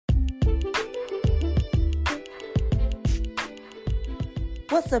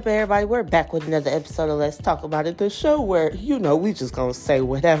What's up, everybody? We're back with another episode of Let's Talk About It, the show where, we just gonna say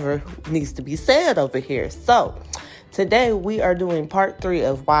whatever needs to be said over here. So, today we are doing part 3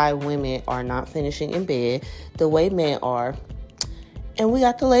 of why women are not finishing in bed the way men are. And we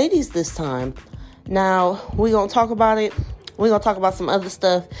got the ladies this time. Now, we're gonna talk about it. We're gonna talk about some other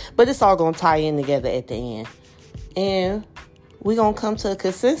stuff, but it's all gonna tie in together at the end. And we're gonna come to a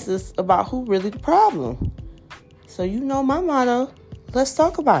consensus about who really the problem. So, you know my motto. Let's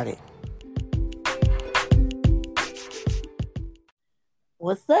talk about it.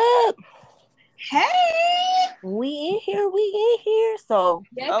 What's up? Hey! We in here. So,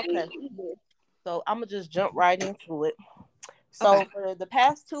 okay. So, I'm going to just jump right into it. So, for the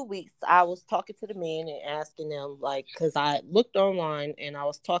past 2 weeks, I was talking to the men and asking them, because I looked online and I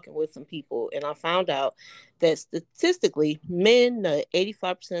was talking with some people, and I found out that statistically, men nut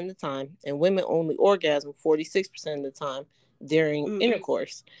 85% of the time, and women only orgasm 46% of the time during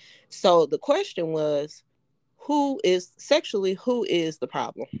intercourse. So the question was, who is the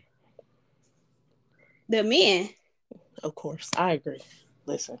problem? The men. Of course, I agree.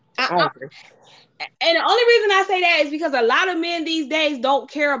 Listen, I agree. And the only reason I say that is because a lot of men these days don't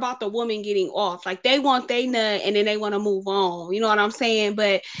care about the woman getting off. Like, they want they nut and then they want to move on. You know what I'm saying?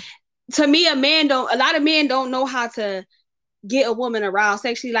 But to me, a lot of men don't know how to get a woman aroused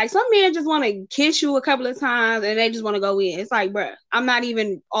sexually. Like, some men just want to kiss you a couple of times and they just want to go in. It's like, bro, I'm not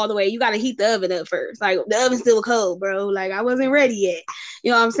even all the way. You got to heat the oven up first. Like, the oven's still cold, bro. Like, I wasn't ready yet.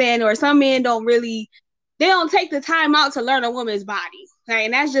 You know what I'm saying? Or some men they don't take the time out to learn a woman's body. Right?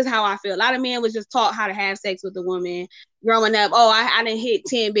 And that's just how I feel. A lot of men was just taught how to have sex with a woman growing up. Oh, I done hit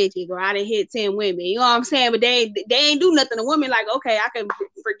 10 bitches, or I done hit 10 women. You know what I'm saying? But they ain't do nothing. A woman like, okay, I can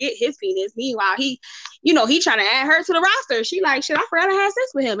forget his penis. Meanwhile, he trying to add her to the roster. She like, shit, I forgot I had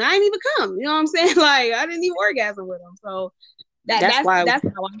sex with him. I ain't even come. You know what I'm saying? Like, I didn't even orgasm with him. So that's how I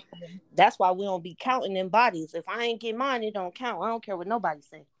feel. That's why we don't be counting them bodies. If I ain't get mine, it don't count. I don't care what nobody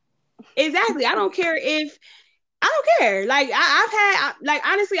say. Exactly. I don't care. Like,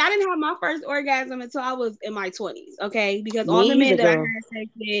 honestly, I didn't have my first orgasm until I was in my 20s, okay? Because all the men that I had sex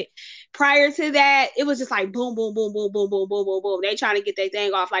with prior to that, it was just like boom, boom, boom, boom, boom, boom, boom, boom, boom. They trying to get their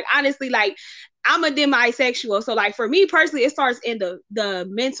thing off. Like, honestly, like, I'm a demisexual. So, like, for me personally, it starts in the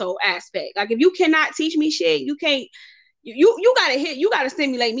mental aspect. Like, if you cannot teach me shit, you can't. You gotta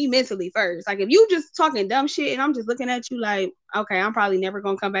stimulate me mentally first. Like, if you just talking dumb shit and I'm just looking at you like, okay, I'm probably never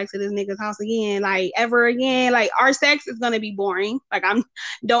gonna come back to this nigga's house again, like, ever again. Like, our sex is gonna be boring. Like,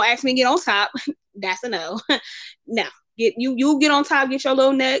 don't ask me to get on top. That's a no. No, you get on top, get your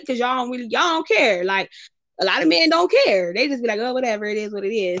little nut, because y'all don't care. Like, a lot of men don't care. They just be like, oh, whatever, it is what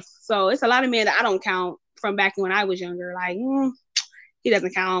it is. So it's a lot of men that I don't count from back when I was younger. Like, he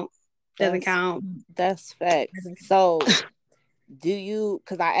doesn't count. Doesn't count. That's facts. So,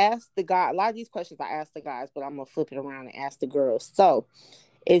 because I asked the guy, a lot of these questions I asked the guys, but I'm going to flip it around and ask the girls. So,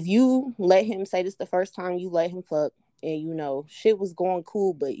 if you let him, say this the first time you let him fuck, and shit was going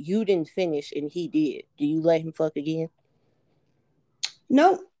cool, but you didn't finish and he did, do you let him fuck again?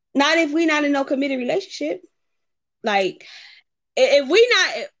 No, not if we not in no committed relationship. Like, if we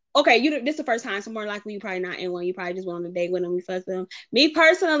not... Okay, this is the first time, so more likely you probably not in one. You probably just went on a date with them, you fucked them. Me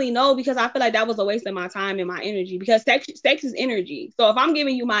personally, no, because I feel like that was a waste of my time and my energy, because sex is energy. So if I'm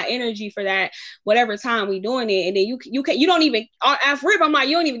giving you my energy for that, whatever time we doing it, and then you don't even, after rip, I'm like,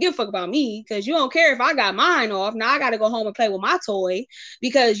 you don't even give a fuck about me, because you don't care if I got mine off. Now I got to go home and play with my toy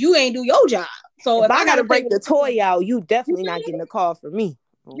because you ain't do your job. So if I got to break the toy out, you definitely not getting a call from me.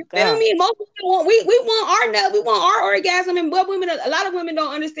 You feel me? Most people we want our nut, we want our orgasm, and what women, a lot of women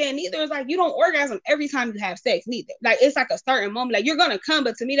don't understand neither. It's like, you don't orgasm every time you have sex neither. Like, it's like a certain moment, like, you're gonna come,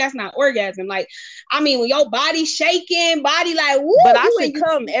 but to me that's not orgasm. Like, I mean, when your body shaking, body like, woo, but I should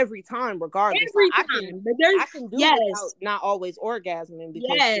come every time regardless. Every time. I can do it without not always orgasming,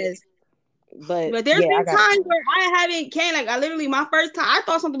 because But there's been times where I haven't like, I literally, my first time, I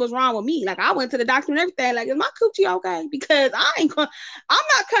thought something was wrong with me. Like, I went to the doctor and everything. Like, is my coochie okay? Because I'm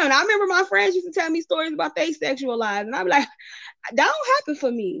not coming. I remember my friends used to tell me stories about their sexual lives, and I'm like, that don't happen for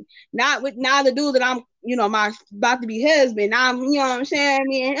me. Not with the dude that I'm, my about to be husband. Now I'm, what I'm saying?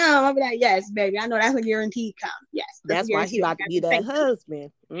 Me and him, I'll be like, yes, baby. I know that's a guaranteed come. Yes. That's why he about to be that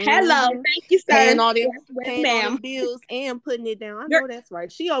husband. Hello. Thank you, sir. Paying all the bills and putting it down. I know that's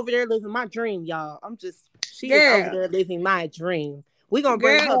right. She over there living my dream, y'all. She is over there living my dream. We're going to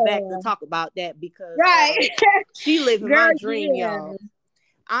bring her back to talk about that, because she living my dream, y'all.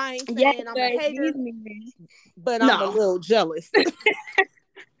 I ain't saying I'm a hater, but I'm a little jealous.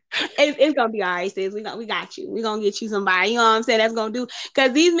 It's gonna be all right, sis. We got you. We gonna get you somebody. You know what I'm saying? That's gonna do.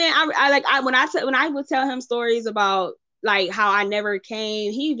 Because these men, when I would tell him stories about like how I never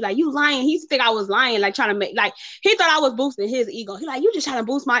came. He'd be like, "You lying?" He used to think I was lying, like trying to make like he thought I was boosting his ego. He like, "You just trying to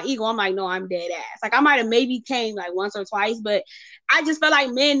boost my ego." I'm like, "No, I'm dead ass." Like I might have maybe came like once or twice, but I just felt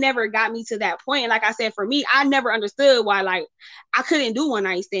like men never got me to that point. And like I said, for me, I never understood why like I couldn't do one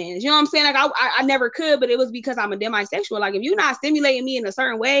night stands. You know what I'm saying? Like I never could, but it was because I'm a demisexual. Like if you're not stimulating me in a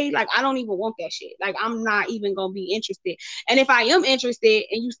certain way, like I don't even want that shit. Like I'm not even gonna be interested. And if I am interested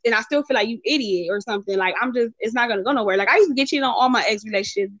and I still feel like you idiot or something, like I'm just it's not gonna go nowhere. Like I used to get cheated on all my ex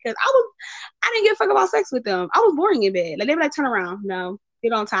relationships because I didn't give a fuck about sex with them. I was boring in bed. Like they were like, turn around, no,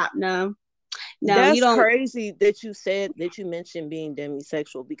 get on top, no. No, you That's don't. crazy that you said that you mentioned being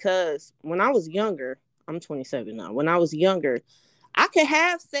demisexual because when I was younger, I'm 27 now. When I was younger, I could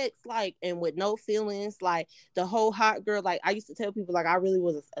have sex like and with no feelings, like the whole hot girl. Like I used to tell people, like I really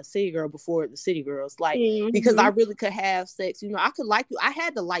was a city girl before the city girls, like because I Mm-hmm. really could have sex. You know, I could like you. I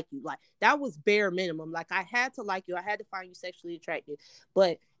had to like you. Like that was bare minimum. Like I had to like you. I had to find you sexually attractive,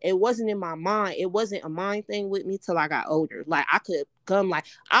 but it wasn't in my mind. It wasn't a mind thing with me till I got older. Like I could come, like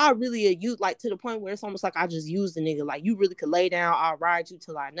I really use like to the point where it's almost like I just use the nigga. Like you really could lay down. I'll ride you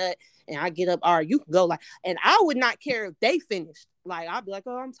till I nut, and I get up. All right, you can go. Like, and I would not care if they finished. Like I'd be like,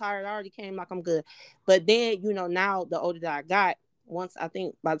 oh, I'm tired. I already came. Like I'm good. But then you know now the older that I got, once I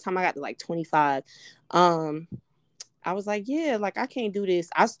think by the time I got to like 25, I was like, yeah, like I can't do this.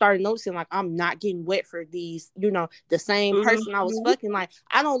 I started noticing like I'm not getting wet for these, you know, the same person I was Mm-hmm. fucking. Like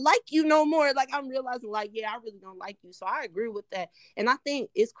I don't like you no more. Like I'm realizing like, yeah, I really don't like you. So I agree with that. And I think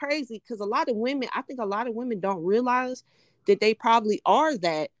it's crazy because I think a lot of women don't realize that they probably are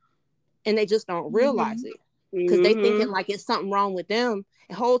that and they just don't realize it because they thinking Mm-hmm. like it's something wrong with them.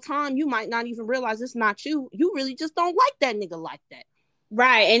 The whole time you might not even realize it's not you. You really just don't like that nigga like that.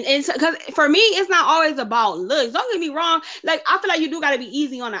 Right, and because for me, it's not always about looks. Don't get me wrong. Like I feel like you do got to be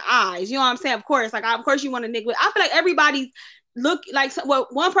easy on the eyes. You know what I'm saying? Of course, like of course you want to nick with. I feel like everybody's look like well,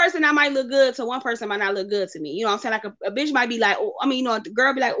 one person that might look good to one person might not look good to me. You know what I'm saying? Like a bitch might be like, oh, I mean, you know, the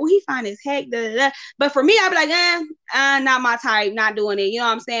girl be like, oh, he fine as heck. Da, da, da. But for me, I'd be like, not my type, not doing it. You know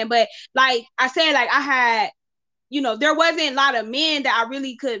what I'm saying? But like I said, like I had there wasn't a lot of men that I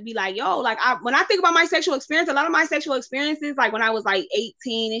really could be like, yo, like when I think about my sexual experience, a lot of my sexual experiences, like when I was like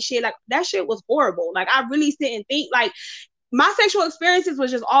 18 and shit, like that shit was horrible. Like I really sit and think like my sexual experiences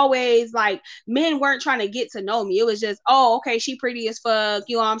was just always like men weren't trying to get to know me. It was just, oh, okay, she pretty as fuck.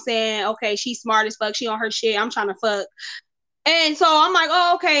 You know what I'm saying? Okay, she smart as fuck. She on her shit. I'm trying to fuck. And so I'm like,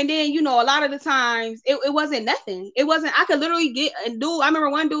 oh, okay. And then, a lot of the times it wasn't nothing. It wasn't, I could literally get a dude. I remember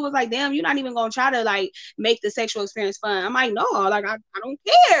one dude was like, damn, you're not even going to try to like make the sexual experience fun. I'm like, no, like, I don't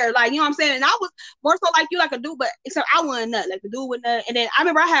care. Like, you know what I'm saying? And I was more so like you, like a dude, but except I wasn't nut, like the dude with nut. And then I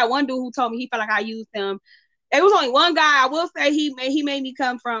remember I had one dude who told me he felt like I used him. There was only one guy. I will say he made me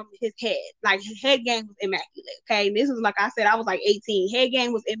come from his head. Like his head game was immaculate. Okay, and this was like I said, I was like 18. Head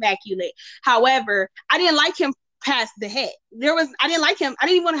game was immaculate. However, I didn't like him past the head. I didn't like him. I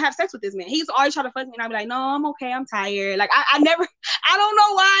didn't even want to have sex with this man. He used to always try to fuck me, and I'd be like, no, I'm okay. I'm tired. Like I never, I don't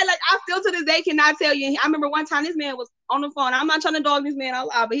know why. Like I still to this day cannot tell you. I remember one time this man was on the phone. I'm not trying to dog this man out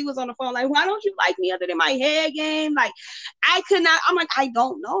loud, but he was on the phone like, why don't you like me other than my head game? Like I could not. I'm like, I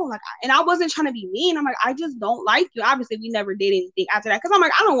don't know. Like, and I wasn't trying to be mean. I'm like, I just don't like you. Obviously, we never did anything after that because I'm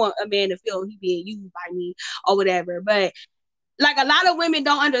like, I don't want a man to feel he being used by me or whatever. But like a lot of women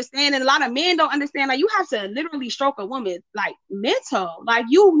don't understand and a lot of men don't understand, like you have to literally stroke a woman like mental, like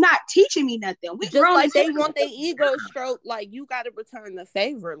you not teaching me nothing, we Just grown as like hell. they want their ego stroke, like you got to return the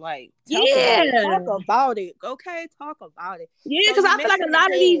favor. Like talk about it, Yeah, talk about it. Okay, talk about it. yeah, So because you I feel like mentioned a the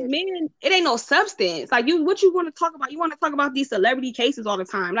lot of these head. men, it ain't no substance. Like what you want to talk about, you want to talk about these celebrity cases all the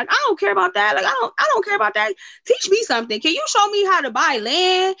time. Like I don't care about that. Like I don't care about that. Teach me something. Can you show me how to buy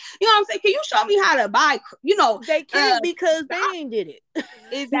land? You know what I'm saying? Can you show me how to buy, They uh can't because they ain't did it.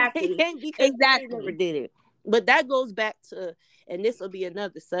 They exactly, can't because they ain't never exactly. did it. But that goes back to, and this will be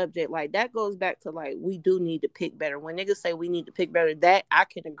another subject. Like that goes back to like we do need to pick better. When niggas say we need to pick better, that I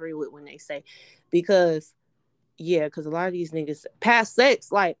can agree with when they say, because yeah, because a lot of these niggas past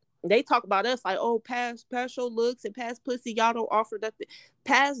sex, like they talk about us like, oh, past your looks and past pussy, y'all don't offer nothing.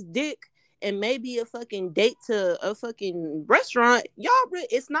 Past dick and maybe a fucking date to a fucking restaurant, y'all.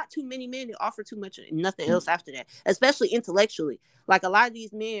 It's not too many men that offer too much and nothing else after that, especially intellectually. Like a lot of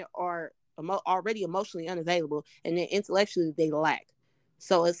these men are already emotionally unavailable, and then intellectually they lack.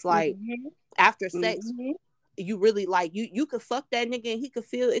 So it's like Mm-hmm. after sex, Mm-hmm. you really like you could fuck that nigga and he could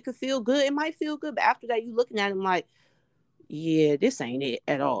feel it could feel good. It might feel good, but after that, you looking at him like, yeah, this ain't it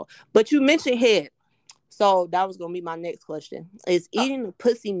at all. But you mentioned head. So that was gonna be my next question. Is eating the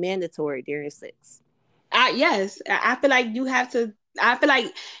pussy mandatory during sex? Yes, I feel like you have to. I feel like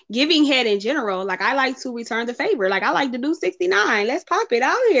giving head in general, like I like to return the favor. Like I like to do 69. Let's pop it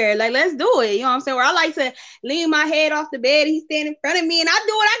out here. Like let's do it. You know what I'm saying? Or I like to lean my head off the bed. He's standing in front of me and I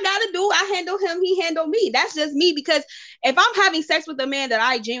do what I gotta do. I handle him, he handle me. That's just me. Because if I'm having sex with a man that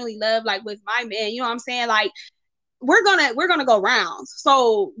I genuinely love, like with my man, you know what I'm saying? Like we're gonna go rounds.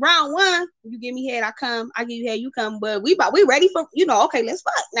 So round one, you give me head, I come. I give you head, you come. But we ready for, okay, let's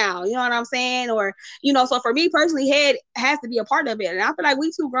fuck now. You know what I'm saying? Or so for me personally, head has to be a part of it. And I feel like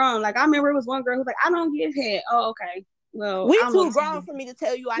we too grown. Like I remember it was one girl who's like, I don't give head. Oh, okay. Well, we too grown for me to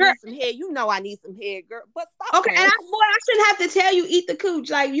tell you I need some head. You know I need some head, girl. But stop. Okay, and I shouldn't have to tell you eat the cooch.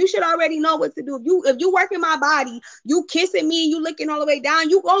 Like you should already know what to do. If you work in my body, you kissing me, you looking all the way down,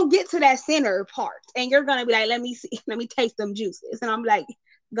 you gonna get to that center part, and you're gonna be like, let me see, let me taste them juices, and I'm like,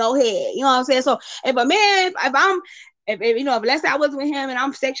 go ahead. You know what I'm saying? So if a man, if let's say I was with him and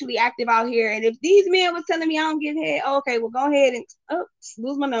I'm sexually active out here, and if these men was telling me I don't give head, okay, well go ahead and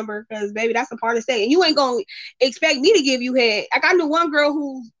lose my number, because baby, that's a part of staying. You ain't gonna expect me to give you head. Like I knew one girl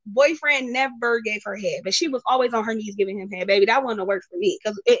whose boyfriend never gave her head, but she was always on her knees giving him head. Baby, that wouldn't work for me,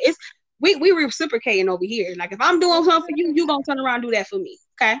 because it's we reciprocating over here. Like if I'm doing something for you, you gonna turn around and do that for me,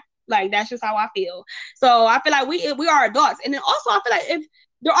 okay? Like that's just how I feel. So I feel like we are adults, and then also I feel like if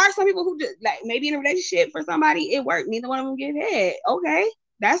there are some people who just like maybe in a relationship for somebody it worked, neither one of them give head. Okay,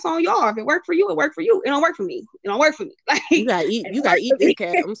 that's on y'all. If it worked for you, it worked for you. It don't work for me. It don't work for me. Like you gotta eat this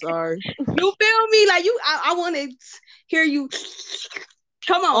cat. I'm sorry. You feel me? Like I want to hear you.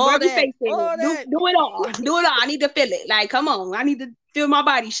 Come on, rub your face in it. Do it all. Do it all. I need to feel it. Like, come on. I need to feel my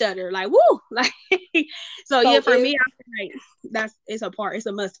body shudder. Like, woo. Like, so yeah, for me, I feel like it's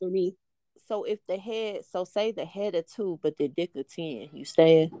a must for me. So if the head, say the head of 2, but the dick of 10, you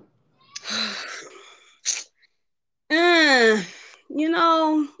staying? I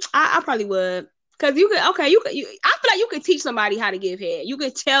probably would. Cause I feel like you could teach somebody how to give head. You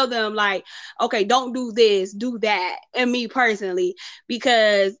could tell them like, okay, don't do this, do that. And me personally,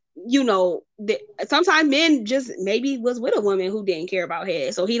 because sometimes men just maybe was with a woman who didn't care about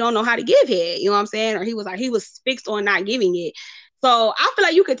head, so he don't know how to give head. You know what I'm saying? Or he was fixed on not giving it. So I feel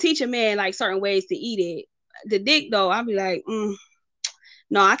like you could teach a man like certain ways to eat it. The dick though, I'd be like,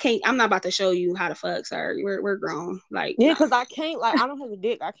 no, I can't. I'm not about to show you how to fuck, sir. We're grown. Like, yeah, because I can't. Like, I don't have a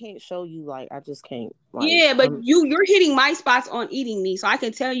dick. I can't show you. Like, I just can't. Like, yeah, but you're hitting my spots on eating me, so I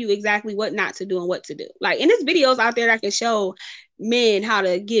can tell you exactly what not to do and what to do. Like, and there's videos out there that can show men how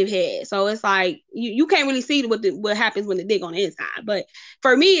to give head. So it's like you can't really see what happens when the dick on the inside. But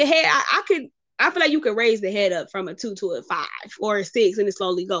for me, head, I feel like you could raise the head up from a 2 to a 5 or a 6, and it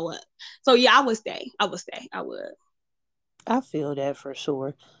slowly go up. So yeah, I would stay. I would. I feel that for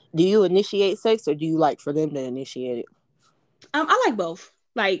sure. Do you initiate sex, or do you like for them to initiate it? I like both.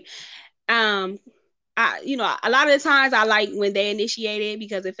 Like, a lot of the times I like when they initiate it,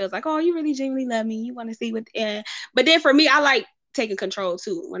 because it feels like, oh, you really genuinely love me. You want to see what, but then for me, I like taking control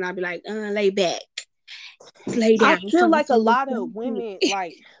too. When I be like, lay back, lay down. I feel like a lot of women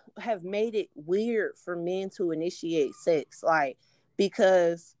like have made it weird for men to initiate sex, like,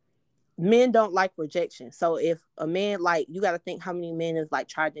 because men don't like rejection. So if a man, like, you got to think how many men have like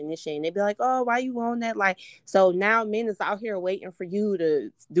tried to initiate and they be like, oh, why you on that? Like, so now men is out here waiting for you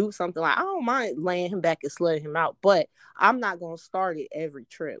to do something. Like, I don't mind laying him back and slutting him out, but I'm not gonna start it every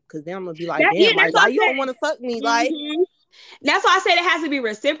trip, because then I'm gonna be like, damn, like, why you don't want to fuck me? Mm-hmm. Like, that's why I said it has to be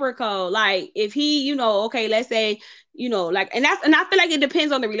reciprocal. Like if he, okay, let's say, like, and I feel like it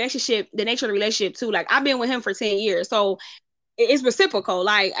depends on the relationship, the nature of the relationship too. Like I've been with him for 10 years, so it's reciprocal.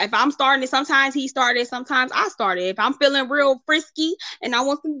 Like if I'm starting it, sometimes he started, sometimes I started. If I'm feeling real frisky and I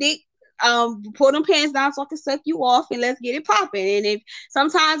want some dick, pull them pants down so I can suck you off and let's get it popping. And if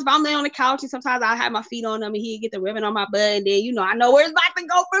I'm laying on the couch and sometimes I'll have my feet on them and he'll get the ribbon on my butt, and then I know where it's about to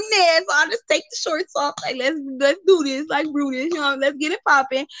go from there. So I'll just take the shorts off, like let's do this, like Brutus, let's get it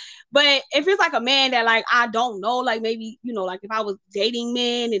popping. But if it's like a man that like I don't know, like maybe, like if I was dating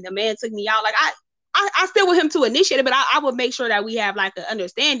men and the man took me out, like I still want him to initiate it, but I would make sure that we have like an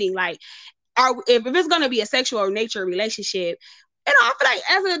understanding, like if it's going to be a sexual nature relationship. And I feel like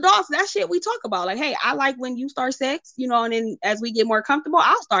as an adult, that shit we talk about. Like, hey, I like when you start sex, and then as we get more comfortable,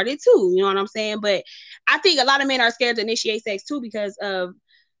 I'll start it too. You know what I'm saying? But I think a lot of men are scared to initiate sex too, because of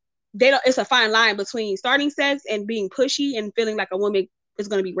it's a fine line between starting sex and being pushy and feeling like a woman it's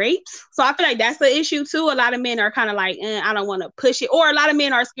going to be raped. So I feel like that's the issue too. A lot of men are kind of like, I don't want to push it. Or a lot of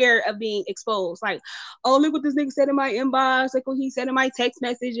men are scared of being exposed. Like, oh, look what this nigga said in my inbox. Like what he said in my text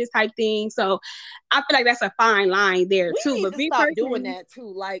messages type thing. So I feel like that's a fine line there too. We need but to stop doing that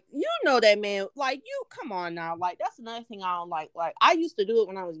too. Like, you know that man, like, you come on now. Like, that's another thing I don't like. Like, I used to do it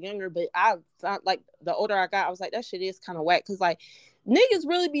when I was younger, but I like the older I got, I was like, that shit is kind of whack. Cause like niggas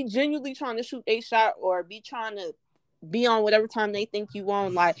really be genuinely trying to shoot a shot or be trying to be on whatever time they think you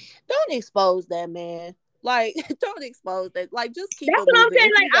want. Like, don't expose that man. Like, don't expose that. Like, just keep that's it what moving. I'm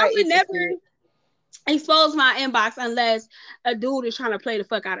saying. If Like, you I that would never interested, expose my inbox unless a dude is trying to play the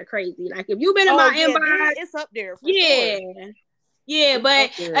fuck out of crazy. Like if you've been in my inbox, then it's up there for yeah. sure. Yeah, It's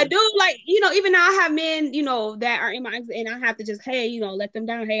but a dude like, even now I have men, that are in my, and I have to just, hey, let them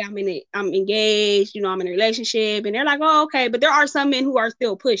down. Hey, I'm engaged, I'm in a relationship, and they're like, oh, okay. But there are some men who are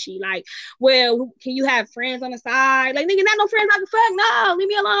still pushy. Like, well, can you have friends on the side? Like, nigga, not no friends. Like, fuck, no, leave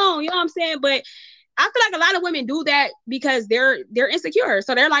me alone. You know what I'm saying? But I feel like a lot of women do that because they're insecure.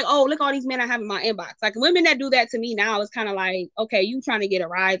 So they're like, oh, look all these men I have in my inbox. Like women that do that to me now is kind of like, okay, you trying to get a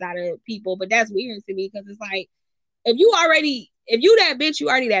rise out of people, but that's weird to me because it's like, if you that bitch, you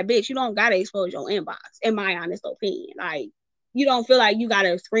already that bitch. You don't gotta expose your inbox, in my honest opinion. Like, you don't feel like you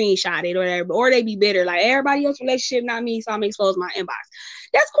gotta screenshot it or whatever, or they be bitter. Like, everybody else's relationship, not me, so I'm expose my inbox.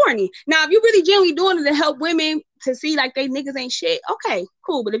 That's corny. Now, if you really genuinely doing it to help women to see like they niggas ain't shit, okay,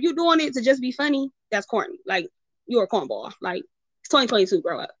 cool. But if you're doing it to just be funny, that's corny. Like, you're a cornball. Like, it's 2022,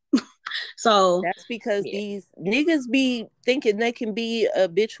 grow up. So that's because these niggas be thinking they can be a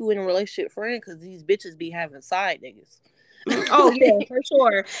bitch who in a relationship friend because these bitches be having side niggas. Oh yeah, for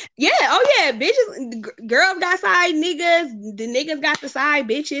sure. Yeah, oh yeah, bitches, girls got side niggas, the niggas got the side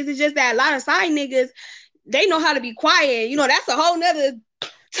bitches. It's just that a lot of side niggas, they know how to be quiet. That's a whole nother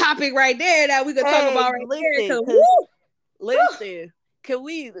topic right there that we could talk about right there. Listen, can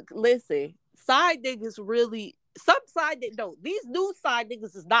we listen? Side niggas really. Some side these new side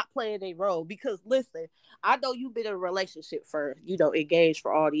niggas is not playing their role because listen, I know you've been in a relationship for engaged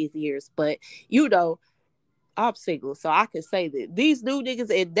for all these years, but I'm single, so I can say that these new niggas,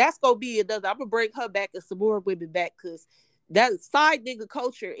 and that's gonna be another. I'm gonna bring her back and some more women back because that side nigga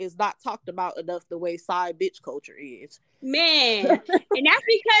culture is not talked about enough the way side bitch culture is. Man, and that's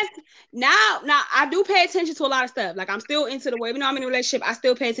because now I do pay attention to a lot of stuff. Like I'm still into the way, even though I'm in a relationship, I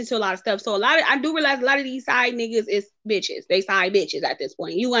still pay attention to a lot of stuff. So I do realize a lot of these side niggas is bitches. They side bitches at this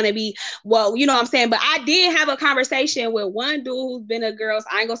point. You want to be, well, you know what I'm saying? But I did have a conversation with one dude who's been a girl. So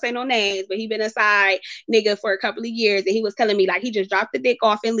I ain't gonna say no names, but he been a side nigga for a couple of years, and he was telling me like he just dropped the dick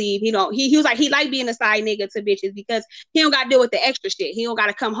off and leave. He was like he like being a side nigga to bitches because he don't got to deal with the extra shit. He don't got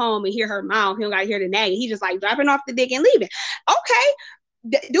to come home and hear her mouth. He don't got to hear the nagging. He just like dropping off the dick and leaving.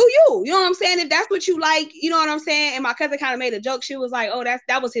 Okay, do you know what I'm saying? If that's what you like, you know what I'm saying? And my cousin kind of made a joke. She was like, oh,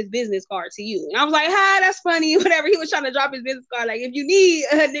 that was his business card to you. And I was like, that's funny. Whatever. He was trying to drop his business card. Like, if you need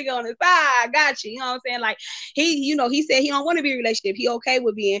a nigga on the side, I got you. You know what I'm saying? Like, he said he don't want to be in a relationship. He okay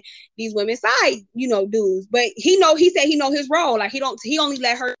with being these women's side, dudes. But he said he know his role. Like, he only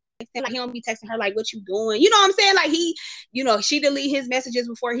let her, like, he don't be texting her like, what you doing? You know what I'm saying? Like, she delete his messages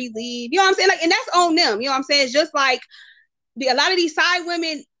before he leave. You know what I'm saying? Like, and that's on them. You know what I'm saying? It's just like a lot of these side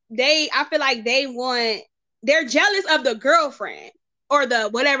women, I feel like they're jealous of the girlfriend or the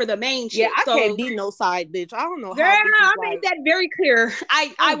whatever the main shit. Yeah, I can't be no side bitch. I don't know girl, how bitches I made that very clear.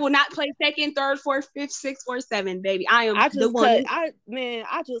 I will not play second, third, fourth, fifth, sixth, or seventh, baby. I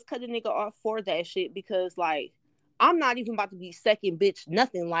just cut a nigga off for that shit because like I'm not even about to be second bitch,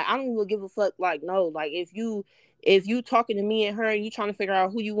 nothing. Like I don't even give a fuck. Like no, like if you talking to me and her and you trying to figure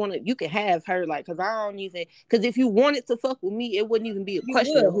out who you want to, you can have her. Like because if you wanted to fuck with me, it wouldn't even be a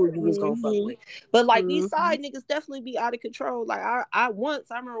question of who you was gonna fuck with. But like these side niggas definitely be out of control. Like I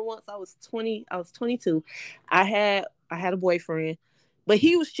remember once I was 22, I had a boyfriend, but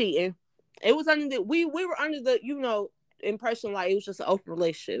he was cheating. It was under the we were under the impression like it was just an open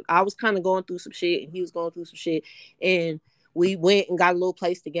relationship. I was kind of going through some shit and he was going through some shit, and we went and got a little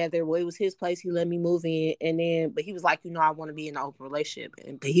place together. Well, it was his place. He let me move in, but he was like, I want to be in an open relationship,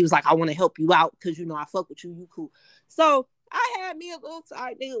 but he was like, I want to help you out because I fuck with you. You cool. So I had me a little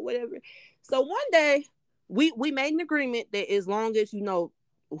side nigga, whatever. So one day we made an agreement that as long as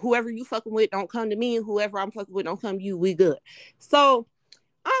whoever you fucking with don't come to me, and whoever I'm fucking with don't come to you, we good. So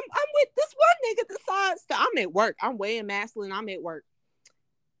I'm with this one nigga decides to, I'm at work. I'm weighing masculine. I'm at work.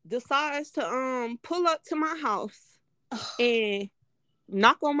 Decides to pull up to my house and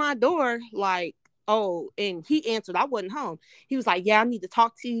knock on my door like, oh, and he answered. I wasn't home. He was like, yeah, I need to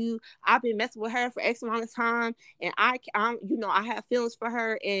talk to you. I've been messing with her for X amount of time, and I'm I have feelings for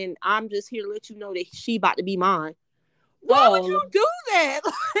her, and I'm just here to let you know that she about to be mine. Why would Oh, you do that?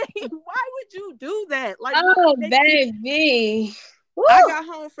 Like, why would you do that? Like, what oh, makes you? baby. Woo. I got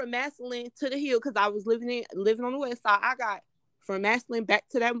home from Massillon to the hill because I was living on the west side. I got from Massillon back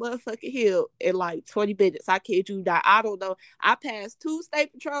to that motherfucking hill in like 20 minutes. I kid you not. I don't know. I passed 2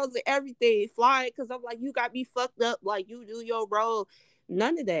 state patrols and everything flying because I'm like, you got me fucked up. Like, you do your role.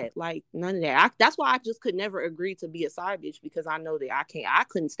 None of that. Like, none of that. That's why I just could never agree to be a side bitch because I know that I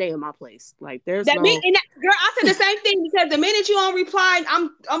couldn't stay in my place. Like, there's That me no. and that, girl, I said the same thing because the minute you on reply,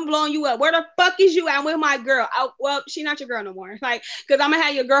 I'm blowing you up. Where the fuck is you? I'm with my girl. Well, she not your girl no more. Like, because I'm gonna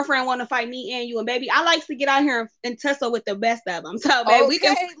have your girlfriend want to fight me and you. And baby, I like to get out here and tussle with the best of them. So, baby, we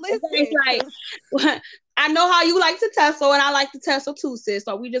can. Okay, It's listen. like I know how you like to tussle, and I like to tussle too, sis.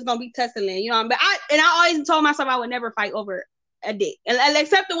 So we just gonna be tussling, you know. But I always told myself I would never fight over a dick, and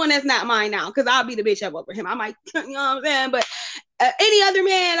except the one that's not mine now, because I'll be the bitch up over him. I might, you know what I'm saying, but any other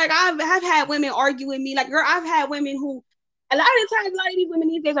man, like I've had women argue with me. Like, girl, I've had women who, a lot of the times, a lot of these women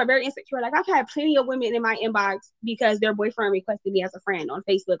these days are very insecure. Like, I've had plenty of women in my inbox because their boyfriend requested me as a friend on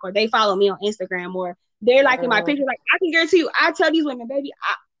Facebook, or they follow me on Instagram, or they're liking my picture. Like, I can guarantee you, I tell these women, baby,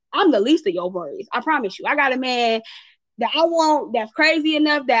 I'm the least of your worries. I promise you. I got a man that I want that's crazy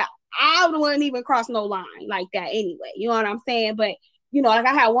enough that I wouldn't even cross no line like that anyway. You know what I'm saying? But you know, like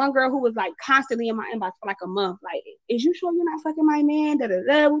I had one girl who was like constantly in my inbox for like a month. Like, is you sure you're not fucking my man? Da da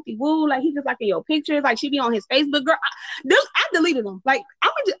da, whoopie woo. Like, he just liking your pictures. Like, she be on his Facebook. Girl, I deleted them. Like,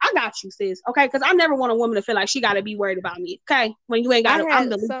 I got you, sis. Okay, because I never want a woman to feel like she got to be worried about me. Okay, when you ain't got to, I'm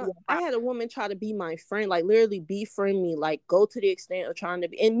deleting you. I had a woman try to be my friend, like literally befriend me, like go to the extent of trying to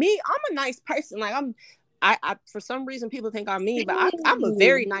be. And me, I'm a nice person. Like I for some reason people think I'm mean, but I'm a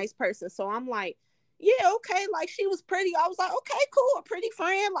very nice person. So I'm like, yeah, okay. Like, she was pretty. I was like, okay, cool, a pretty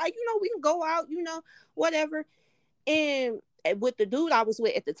friend. Like, we can go out, whatever. And with the dude I was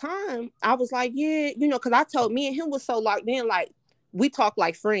with at the time, I was like, yeah, because I told me and him was so locked in, like we talk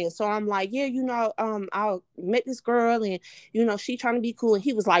like friends. So I'm like, yeah, I met this girl and she trying to be cool. And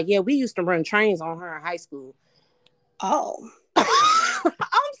he was like, yeah, we used to run trains on her in high school. Oh.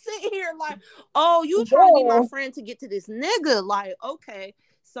 I'm sitting here like, oh, you trying to be my friend to get to this nigga? Like, okay.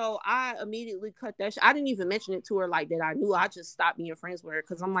 So I immediately cut that shit. I didn't even mention it to her like that. I knew. I just stopped being friends with her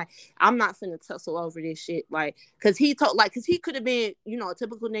because I'm like, I'm not finna tussle over this shit. Like, because he could have been, a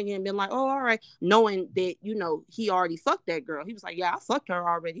typical nigga and been like, oh, all right, knowing that, he already fucked that girl. He was like, yeah, I fucked her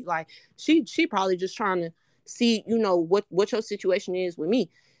already. Like, she probably just trying to see, what your situation is with me.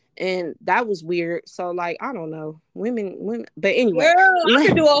 And that was weird. So, like, I don't know. Women. But anyway. Girl, I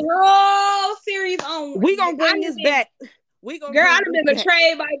could do a whole series on. We gonna bring this back. Girl, I done been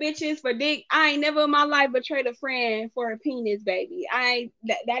betrayed by bitches for dick. I ain't never in my life betrayed a friend for a penis, baby. That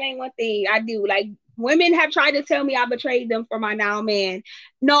ain't one thing I do. Like, women have tried to tell me I betrayed them for my now man.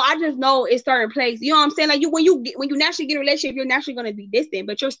 No, I just know it's certain place. You know what I'm saying? Like, when you naturally get in a relationship, you're naturally gonna be distant,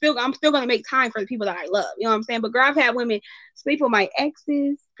 but I'm still gonna make time for the people that I love. You know what I'm saying? But girl, I've had women sleep with my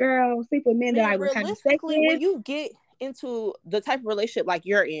exes, girl, sleep with men that I was having sex with. When you get into the type of relationship like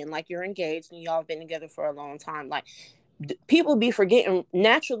you're in, like you're engaged and y'all have been together for a long time, like people be forgetting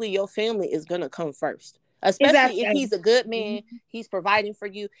naturally your family is gonna come first, especially if he's a good man. He's providing for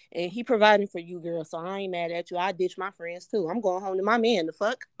you and he providing for you, girl. So I ain't mad at you. I ditch my friends too. I'm going home to my man. The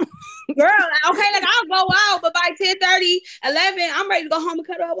fuck. Girl, okay, like I'll go out, but by 10:30, 11, I'm ready to go home and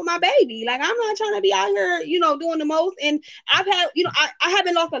cuddle up with my baby. Like, I'm not trying to be out here, doing the most. And I've had, I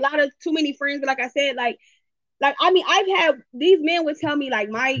haven't lost a lot of too many friends, but like I said, like I mean, I've had these men would tell me like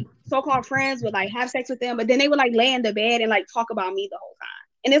my so-called friends would like have sex with them, but then they would like lay in the bed and like talk about me the whole time.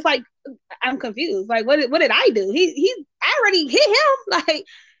 And it's like, I'm confused. Like, what did I do? I already hit him. Like,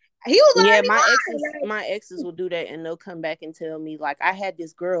 he was already my exes will do that and they'll come back and tell me like I had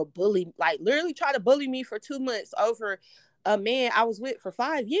this girl literally try to bully me for 2 months over a man I was with for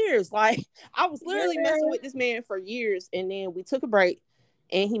 5 years. Like, I was literally messing with this man for years, and then we took a break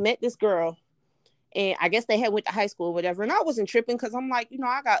and he met this girl. And I guess they had went to high school or whatever. And I wasn't tripping because I'm like,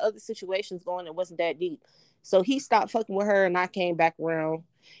 I got other situations going that wasn't that deep. So he stopped fucking with her and I came back around,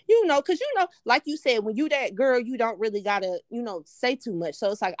 because, like you said, when you that girl, you don't really got to, say too much.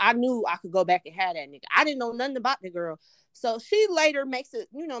 So it's like, I knew I could go back and have that nigga. I didn't know nothing about the girl. So she later makes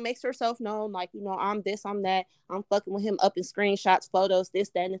herself known, like, I'm this, I'm that. I'm fucking with him up in screenshots, photos, this,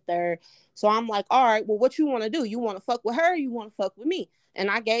 that, and the third. So I'm like, all right, well, what you want to do? You want to fuck with her or you want to fuck with me? And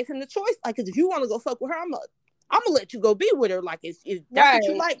I gave him the choice. Like, because if you want to go fuck with her, I'm gonna let you go be with her. Like, if that's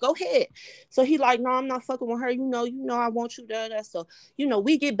what you like, go ahead. So he like, no, I'm not fucking with her. I want you to. So,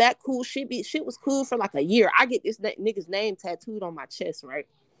 we get back cool. Shit was cool for like a year. I get this nigga's name tattooed on my chest, right?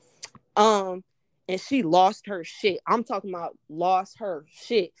 And and she lost her shit. I'm talking about lost her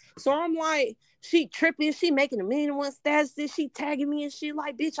shit. So I'm like, she tripping, she making a million and one statuses, she tagging me and shit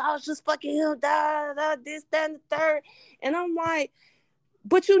like, bitch, I was just fucking him, this, that, and the third. And I'm like,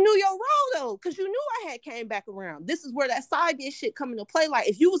 but you knew your role though, because you knew I had came back around. This is where that side bitch shit come into play. Like,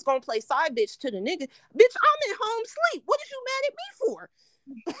 if you was gonna play side bitch to the nigga, bitch, I'm at home sleep. What is you mad at me for?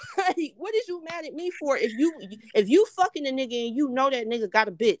 What is you mad at me for? If you fucking a nigga and you know that nigga got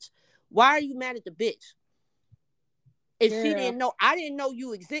a bitch, why are you mad at the bitch? If she didn't know, I didn't know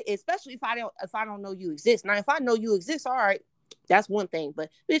you exist, especially if I don't know you exist. Now, if I know you exist, all right, that's one thing. But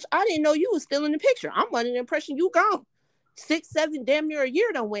bitch, I didn't know you was still in the picture. I'm under the impression you gone. 6, 7, damn near a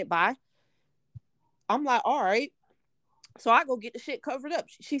year done went by. I'm like, all right. So I go get the shit covered up.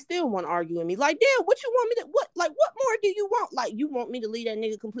 She still want to argue with me. Like, damn, what you want me to, what more do you want? Like, you want me to leave that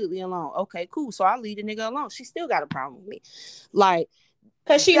nigga completely alone. Okay, cool. So I leave the nigga alone. She still got a problem with me. Like,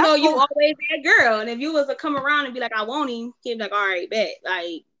 because she know you always that girl. And if you was to come around and be like, I want him, he'd be like, all right, bet.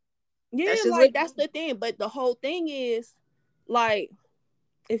 Like, yeah, that's the thing. But the whole thing is, like,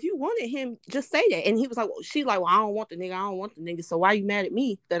 if you wanted him, just say that. And he was like, well, she like, well, I don't want the nigga. So why you mad at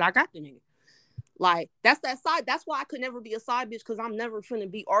me that I got the nigga? Like, that's that side. That's why I could never be a side bitch, because I'm never finna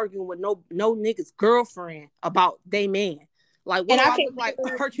be arguing with no nigga's girlfriend about they man. Like, what do I look like?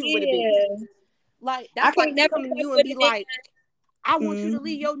 Hurt you with a bitch. Like, that's like coming to you and be like, I want you to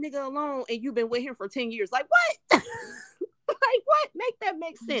leave your nigga alone, and you've been with him for 10 years. Like, what? Like, what? Make that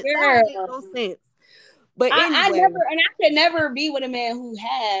make sense. Girl. That don't make no sense. But anyway, I could never be with a man who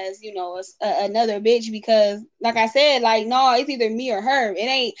has, you know, another bitch, because, like I said, like, no, it's either me or her.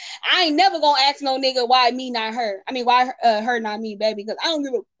 I ain't never gonna ask no nigga why me, not her. I mean, why her, not me, baby? Because I don't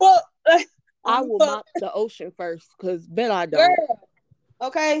give a fuck. I will mop the ocean first, because bet I don't. Girl,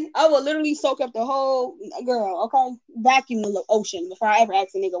 okay, I will literally soak up the whole girl. Okay, vacuum the ocean before I ever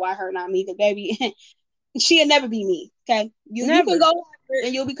ask a nigga why her, not me. Because baby, she'll never be me. Okay, you can go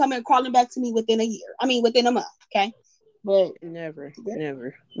and you'll be coming crawling back to me within a year. I mean, within a month. Okay, but never.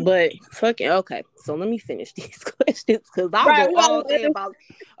 But fucking okay. So let me finish these questions, because I'll go all day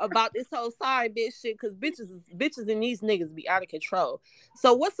about this whole side bitch shit. Because bitches and these niggas be out of control.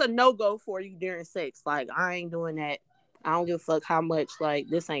 So what's a no go for you during sex? Like, I ain't doing that. I don't give a fuck how much. Like,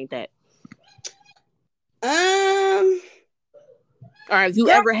 this ain't that. Or have you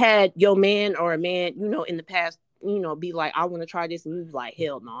ever had your man or a man, you know, in the past, you know, be like, I want to try this, and you be like,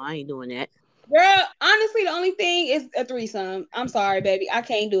 hell no, I ain't doing that. Girl, honestly, the only thing is a threesome. I'm sorry, baby, I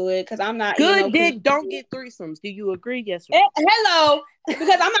can't do it, because I'm not. Good dick don't get threesomes. Do you agree? Yes or no? Hello, because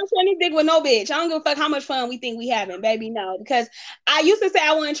I'm not sharing this dick with no bitch. I don't give a fuck how much fun we think we having, baby. No, because I used to say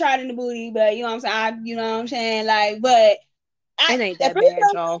I wouldn't try it in the booty, but you know what I'm saying, like, but it ain't that bad,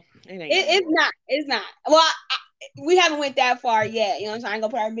 y'all. It's not. Well, we haven't went that far yet. You know what I'm saying? I ain't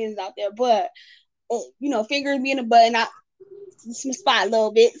gonna put our business out there, but you know, fingers be in the butt and I some spot a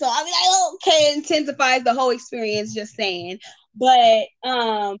little bit. So I'll be like, okay, intensifies the whole experience, just saying. But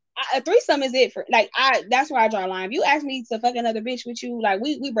a threesome is it for, like, that's where I draw a line. If you ask me to fuck another bitch with you, like,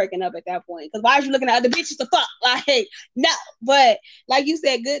 we breaking up at that point. Because why are you looking at other bitches to fuck? Like, no. But like you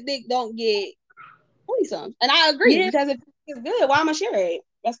said, good dick don't get threesomes. And I agree, because if it's good, why am I share it?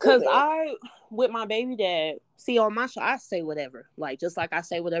 That's because I, with my baby dad, see, on my show, I say whatever. Like, just like I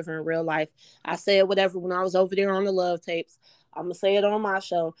say whatever in real life. I said whatever when I was over there on the love tapes. I'm going to say it on my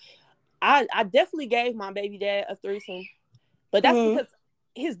show. I definitely gave my baby dad a threesome. But that's because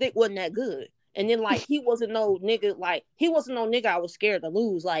his dick wasn't that good. And then, like, he wasn't no nigga I was scared to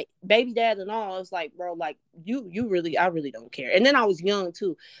lose. Like, baby dad and all, it's like, bro, like, I really don't care. And then I was young,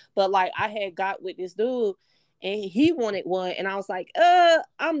 too. But, like, I had got with this dude, and he wanted one, and I was like,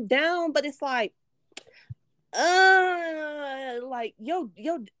 I'm down, but it's like, like, yo,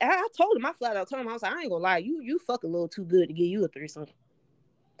 I told him, I flat out told him, I was like, I ain't gonna lie, you fuck a little too good to give you a threesome.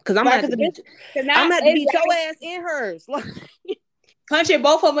 Because I'm gonna have to beat your ass in hers. Punch it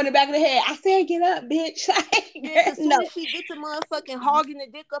both of them in the back of the head. I said, get up, bitch. As soon as she gets to motherfucking hogging the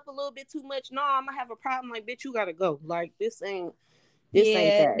dick up a little bit too much, no, I'm gonna have a problem. Like, bitch, you gotta go. Like, this ain't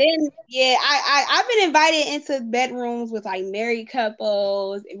that. I've been invited into bedrooms with like married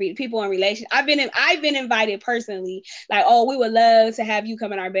couples, people in relations. I've been invited personally, like, oh, we would love to have you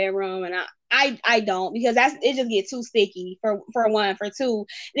come in our bedroom, and I don't, because it just gets too sticky for one. For two,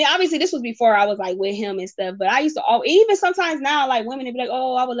 and obviously this was before I was like with him and stuff, but I used to even sometimes now, like, women would be like,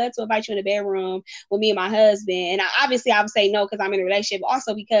 oh, I would love to invite you in the bedroom with me and my husband, and I would say no, because I'm in a relationship,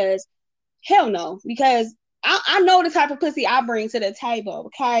 also because hell no, because I know the type of pussy I bring to the table.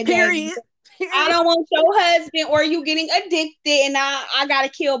 Okay, period. I don't want your husband or you getting addicted and I gotta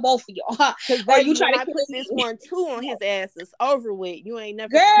kill both of y'all. Because Or baby, you try when to I kill put this me. 1-2 on his ass, it's over with. You ain't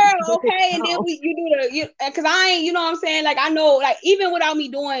never Girl, gonna get okay, and then down. you do because I ain't, you know what I'm saying? Like I know, like even without me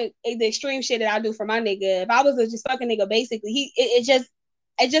doing the extreme shit that I do for my nigga, if I was a just fucking nigga, basically, it's just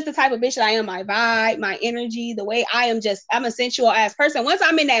the type of bitch that I am. My vibe, my energy, the way I am, I'm a sensual ass person. Once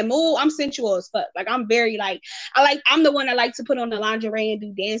I'm in that mood, I'm sensual as fuck. Like I'm very I'm the one that like to put on the lingerie and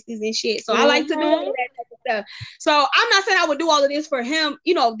do dances and shit. So I like to do all of that type of stuff. So I'm not saying I would do all of this for him,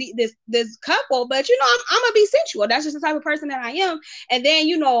 you know, this couple, but you know, I'm gonna be sensual. That's just the type of person that I am. And then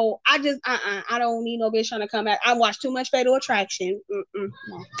you know, I don't need no bitch trying to come back. I watch too much Fatal Attraction. No.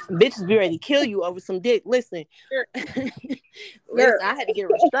 Bitches be ready to kill you over some dick. Listen, listen, I had to get a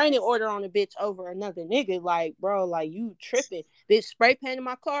restraining order on a bitch over another nigga. Like, bro, like you tripping. Bitch spray painted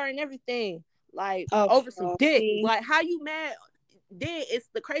my car and everything. Like over some dick. See? Like how you mad? Then it's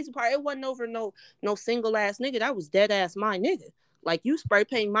the crazy part. It wasn't over no single ass nigga. That was dead ass my nigga. Like you spray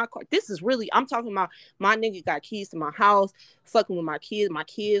painting my car. This is really, I'm talking about my nigga got keys to my house, fucking with my kids. My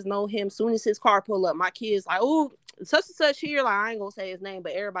kids know him. Soon as his car pull up, my kids like, oh, such and such here. Like I ain't gonna say his name,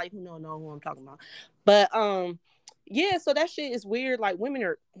 but everybody who know who I'm talking about. But yeah, so that shit is weird. Like women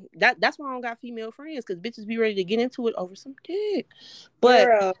are that's why I don't got female friends, because bitches be ready to get into it over some dick. But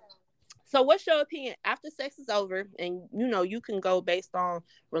girl. So what's your opinion after sex is over and you know you can go based on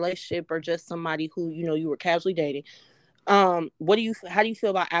relationship or just somebody who you know you were casually dating? How do you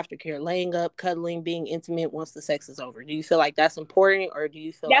feel about aftercare, laying up, cuddling, being intimate once the sex is over? Do you feel like that's important, or do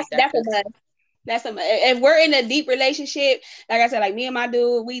you feel like that's a must? That's a, if we're in a deep relationship, like I said, like me and my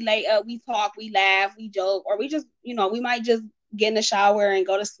dude, we lay up, we talk, we laugh, we joke, or we just, you know, we might just get in the shower and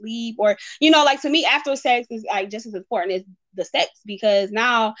go to sleep, or you know, like to me, after sex is like just as important as the sex, because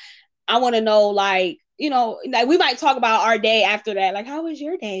now I want to know, like, you know, like we might talk about our day after that, like how was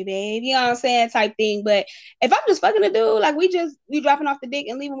your day, babe? You know what I'm saying, type thing. But if I'm just fucking a dude, like we dropping off the dick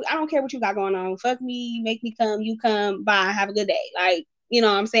and leaving, I don't care what you got going on. Fuck me, make me come, you come, bye, have a good day, like. You know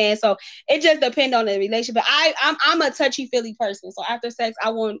what I'm saying? So it just depends on the relationship. But I'm a touchy feely person. So after sex, I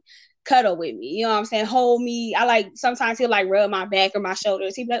want cuddle with me. You know what I'm saying? Hold me. I like sometimes he'll like rub my back or my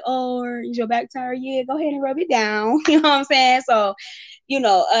shoulders. He'll be like, "Oh, is your back tired? Yeah, go ahead and rub it down." You know what I'm saying? So, you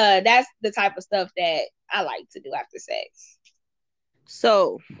know, that's the type of stuff that I like to do after sex.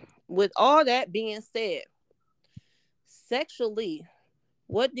 So, with all that being said, sexually,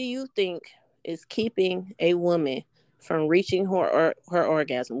 what do you think is keeping a woman from reaching her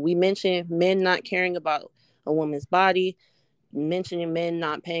orgasm? We mentioned men not caring about a woman's body, mentioning men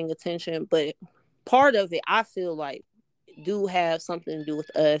not paying attention, but part of it, I feel like, do have something to do with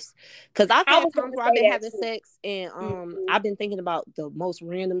us, because I've had times where I've been having sex and I've been thinking about the most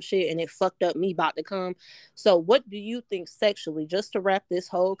random shit and it fucked up me about to come. So what do you think sexually, just to wrap this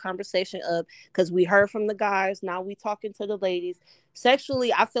whole conversation up, because we heard from the guys, now we talking to the ladies.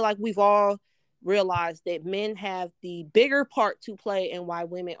 Sexually, I feel like we've all realized that men have the bigger part to play in why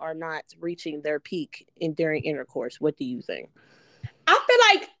women are not reaching their peak during intercourse. What do you think? I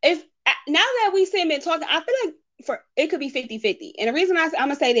feel like if now that we see men talking, I feel like it could be 50-50. And the reason I'm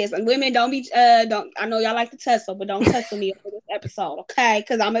gonna say this, and women don't I know y'all like to tussle, but don't tussle me over this episode, okay?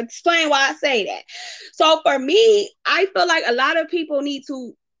 Because I'm gonna explain why I say that. So for me, I feel like a lot of people need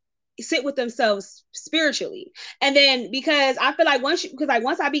to sit with themselves spiritually. And then because I feel like once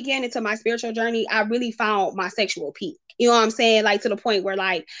I began into my spiritual journey, I really found my sexual peak. You know what I'm saying? Like to the point where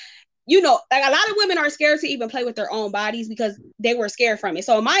like, you know, like a lot of women are scared to even play with their own bodies because they were scared from it.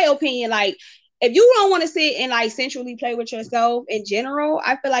 So in my opinion, like if you don't want to sit and like sensually play with yourself in general,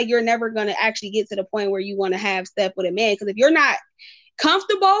 I feel like you're never going to actually get to the point where you want to have stuff with a man. Because if you're not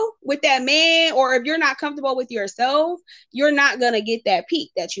comfortable with that man, or if you're not comfortable with yourself, you're not going to get that peak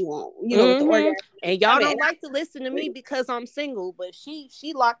that you want, you know, with the orgasm. And y'all don't like to listen to me because I'm single, but she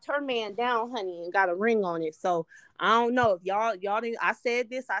locked her man down, honey, and got a ring on it. So I don't know if y'all didn't. I said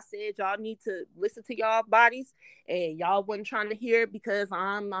y'all need to listen to y'all bodies, and y'all wasn't trying to hear it because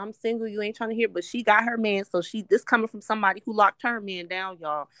I'm single. You ain't trying to hear it, but she got her man. So this coming from somebody who locked her man down,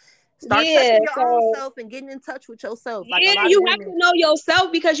 y'all. Start touching your own self and getting in touch with yourself. Like a lot you of have women. to know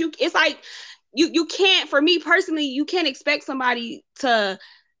yourself, because it's like you can't. For me personally, you can't expect somebody to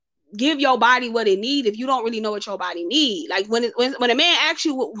give your body what it needs if you don't really know what your body needs. Like when a man asks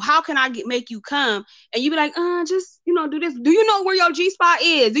you, how can I make you come, and you be like, just, you know, do this. Do you know where your G spot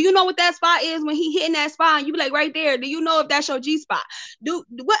is? Do you know what that spot is when he hitting that spot? And you be like, right there. Do you know if that's your G spot?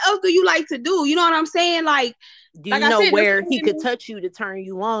 What else do you like to do? You know what I'm saying? Like, do you know where he could touch you to turn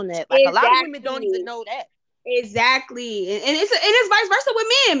you on? That like a lot of women don't even know that. Exactly. And it's vice versa with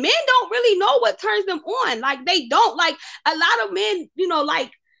men. Men don't really know what turns them on. Like they don't. Like a lot of men, you know, like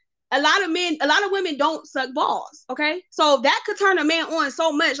a lot of women don't suck balls. Okay, so that could turn a man on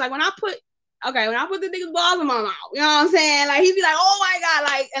so much. Like when I put the nigga's balls in my mouth, you know what I'm saying? Like he'd be like, "Oh my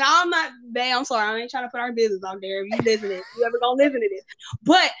god!" Like, and I'm not, babe, I'm sorry, I ain't trying to put our business out there. If you listening, you ever gonna listen to this?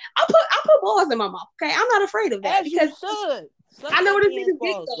 But I put balls in my mouth. Okay, I'm not afraid of that as because you should. I know where this nigga's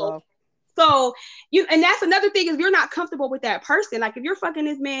dick goes. So and that's another thing is you're not comfortable with that person. Like if you're fucking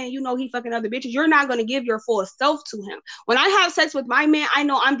this man, you know he fucking other bitches, you're not gonna give your full self to him. When I have sex with my man, I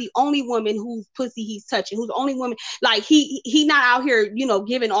know I'm the only woman whose pussy he's touching, who's the only woman. Like he not out here,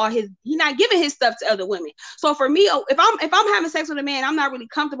 giving he not giving his stuff to other women. So for me, if I'm having sex with a man, I'm not really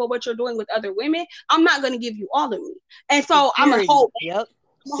comfortable what you're doing with other women. I'm not gonna give you all of me, and so I'm a whole. Yep.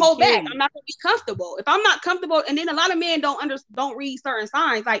 I'm gonna hold back. I'm not gonna be comfortable. If I'm not comfortable, and then a lot of men don't read certain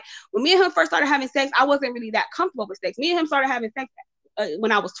signs. Like when me and him first started having sex, I wasn't really that comfortable with sex. Me and him started having sex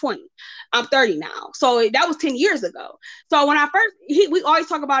when I was 20. I'm 30 now, so that was 10 years ago. So when I first, we always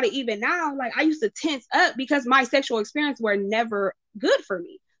talk about it. Even now, like I used to tense up because my sexual experience were never good for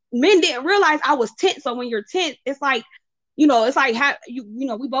me. Men didn't realize I was tense. So when you're tense, it's like. It's like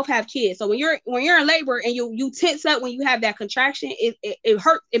we both have kids. So when you're in labor and you tense up when you have that contraction, it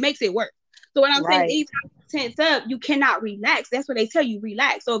hurts. It makes it worse. So what I'm saying, anytime you tense up, you cannot relax. That's what they tell you,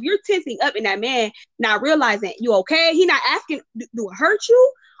 relax. So if you're tensing up and that man not realizing you okay, he not asking, do it hurt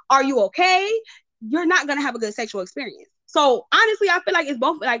you? Are you okay? You're not gonna have a good sexual experience. So honestly, I feel like it's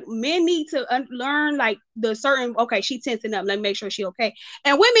both. Like men need to learn like the certain. Okay, she tensing up. Let me make sure she okay.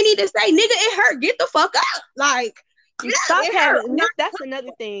 And women need to say, nigga, it hurt. Get the fuck up. Like. Stop having. That's another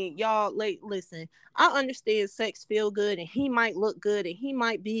thing, y'all. Like, listen, I understand sex feel good, and he might look good, and he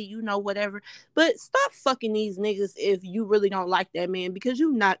might be, whatever. But stop fucking these niggas if you really don't like that man, because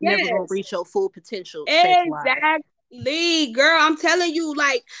you never gonna reach your full potential. Exactly, girl. I'm telling you,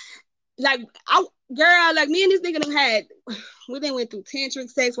 like me and this nigga we then went through tantric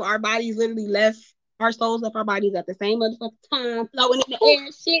sex where our bodies literally left. Our souls left our bodies at the same motherfucking time, flowing in the air,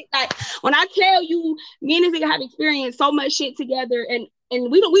 shit. Like when I tell you, me and this nigga have experienced so much shit together, and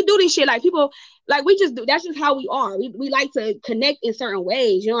we do this shit like people, like we just do. That's just how we are. We like to connect in certain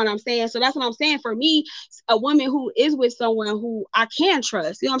ways. You know what I'm saying? So that's what I'm saying. For me, a woman who is with someone who I can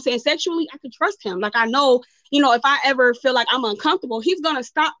trust. You know what I'm saying? Sexually, I can trust him. Like I know. If I ever feel like I'm uncomfortable, he's gonna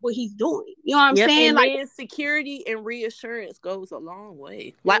stop what he's doing. You know what I'm saying? And like security and reassurance goes a long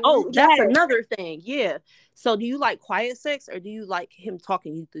way. Like, that's another thing. Yeah. So do you like quiet sex or do you like him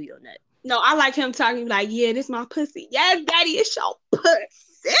talking you through your neck? No, I like him talking like, yeah, this my pussy. Yes, daddy, it's your pussy.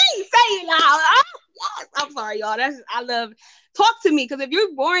 Say it loud. Oh, yes. I'm sorry, y'all. I love talk to me, because if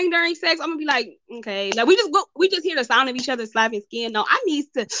you're boring during sex, I'm gonna be like, okay, like we just hear the sound of each other slapping skin. No, I need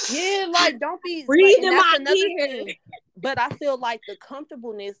to like don't be breathe in my ear. But I feel like the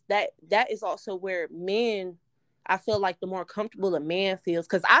comfortableness that is also where men, I feel like the more comfortable a man feels,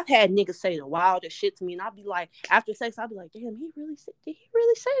 because I've had niggas say the wildest shit to me, and I'll be like, after sex, I'll be like, damn, did he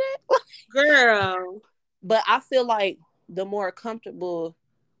really say that? Girl. But I feel like the more comfortable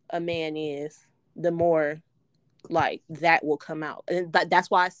a man is, the more like that will come out. And that's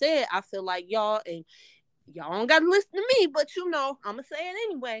why I said I feel like y'all don't gotta listen to me, but I'm gonna say it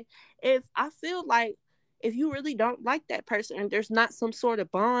anyway. If I feel like if you really don't like that person and there's not some sort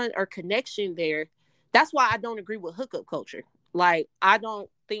of bond or connection there, that's why I don't agree with hookup culture. Like, I don't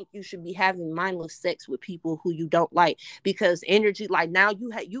think you should be having mindless sex with people who you don't like, because energy, like now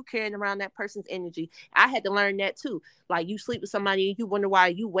you carrying around that person's energy. I had to learn that too. Like, you sleep with somebody and you wonder why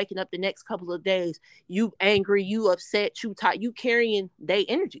you waking up the next couple of days, you angry, you upset, you tired, you carrying their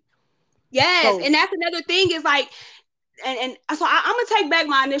energy. Yes, and that's another thing is like, and so I'm gonna take back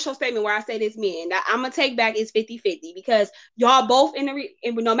my initial statement where I say this men. I'm gonna take back it's 50-50, because y'all both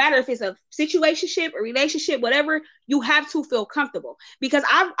no matter if it's a situationship, a relationship, whatever, you have to feel comfortable. Because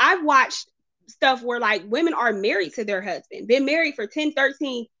I've watched stuff where like women are married to their husband, been married for 10,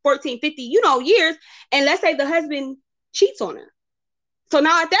 13, 14, 50, years, and let's say the husband cheats on her. So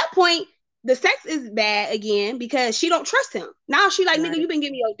now at that point, the sex is bad again because she don't trust him. Now she like, nigga, you been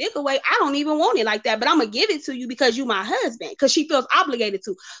giving your dick away. I don't even want it like that, but I'm gonna give it to you because you my husband, because she feels obligated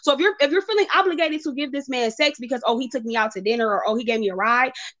to. So if you're feeling obligated to give this man sex because, he took me out to dinner, or he gave me a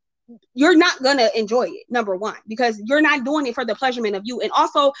ride, you're not gonna enjoy it, number one, because you're not doing it for the pleasurement of you. And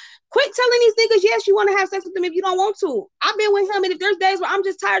also, quit telling these niggas, yes, you want to have sex with them if you don't want to. I've been with him, and if there's days where I'm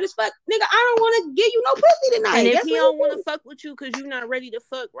just tired as fuck, nigga, I don't want to give you no pussy tonight. And if he don't want to fuck with you because you're not ready to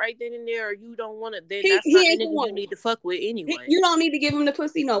fuck right then and there, or you don't want to, then that's not the nigga you need to fuck with anyway. You don't need to give him the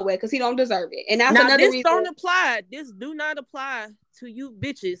pussy no way, because he don't deserve it. And that's another reason. Don't apply. This do not apply to you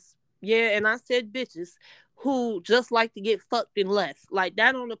bitches. Yeah, and I said bitches who just like to get fucked and left. Like,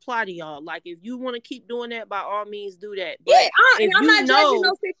 that don't apply to y'all. Like, if you want to keep doing that, by all means do that. But I'm not judging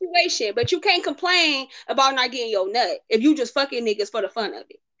no situation, but you can't complain about not getting your nut if you just fucking niggas for the fun of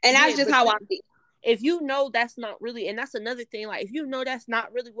it. And that's just how I feel. If you know that's not really, and that's another thing, like if you know that's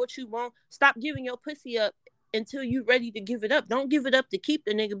not really what you want, stop giving your pussy up until you ready to give it up. Don't give it up to keep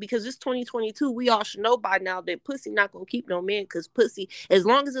the nigga, because it's 2022. We all should know by now that pussy not gonna keep no man, because pussy, as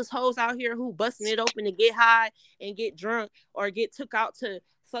long as there's hoes out here who busting it open to get high and get drunk or get took out to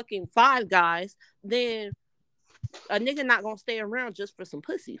fucking Five Guys, then a nigga not gonna stay around just for some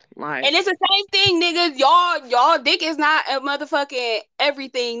pussy. Like, and it's the same thing, niggas. Y'all dick is not a motherfucking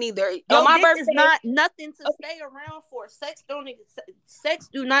everything neither. Your my dick birthday is not nothing to stay around for. Sex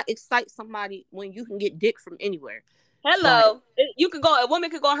do not excite somebody when you can get dick from anywhere. Hello, you could go. A woman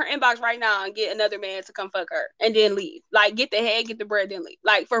could go on her inbox right now and get another man to come fuck her and then leave. Like, get the head, get the bread, then leave.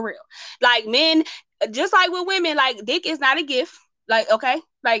 Like, for real. Like, men, just like with women, like, dick is not a gift. Like, okay,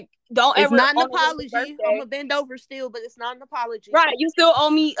 like, don't it's ever. It's not an apology. I'm gonna bend over still, but it's not an apology. Right, you still owe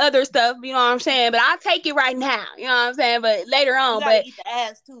me other stuff. You know what I'm saying? But I'll take it right now. You know what I'm saying? But later on, you gotta eat the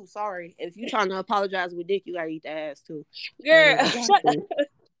ass too. Sorry, if you trying to apologize with dick, you gotta eat the ass too. Girl,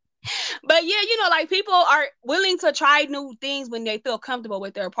 but yeah, you know, like, people are willing to try new things when they feel comfortable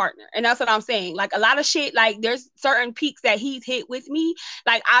with their partner, and that's what I'm saying. Like, a lot of shit, like, there's certain peaks that he's hit with me,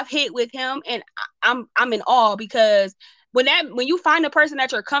 like I've hit with him, and I'm in awe, because when you find a person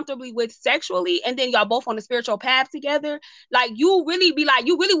that you're comfortably with sexually, and then y'all both on the spiritual path together, like, you really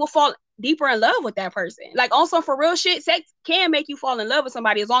will fall deeper in love with that person. Like, also, for real shit, sex can make you fall in love with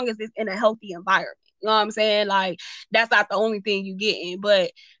somebody as long as it's in a healthy environment. You know what I'm saying? Like, that's not the only thing you getting,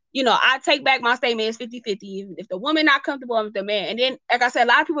 but you know, I take back my statement. It's 50-50. If the woman not comfortable with the man, and then, like I said, a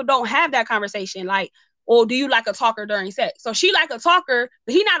lot of people don't have that conversation. Like, or do you like a talker during sex? So she like a talker,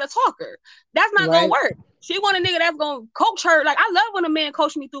 but he not a talker. That's not gonna work. She want a nigga that's gonna coach her. Like, I love when a man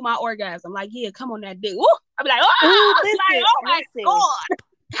coach me through my orgasm. Like, yeah, come on that dick. Woo! I be like, oh, my God.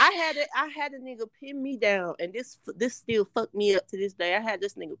 I had a nigga pin me down, and this still fucked me up to this day. I had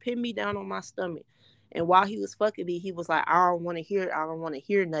this nigga pin me down on my stomach. And while he was fucking me, he was like, I don't want to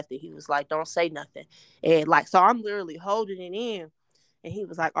hear nothing. He was like, don't say nothing. And like, so I'm literally holding it in. And he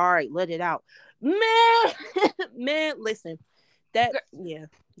was like, all right, let it out. Man, listen. But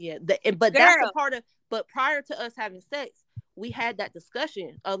that's a part of, but prior to us having sex, we had that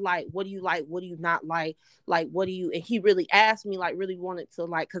discussion of like, what do you like? What do you not like? Like, what do you, and he really asked me, like, really wanted to,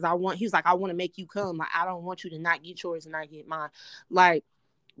 like, cause he's like, I want to make you come. Like, I don't want you to not get yours and not get mine. Like,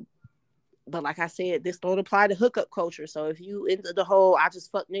 but like I said, this don't apply to hookup culture. So if you into the whole I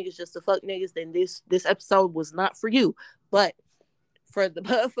just fuck niggas just to fuck niggas, then this episode was not for you. But for the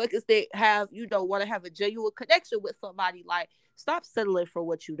motherfuckers that have, you know, want to have a genuine connection with somebody, like, stop settling for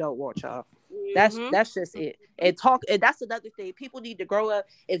what you don't want, y'all. That's just it. And that's another thing. People need to grow up.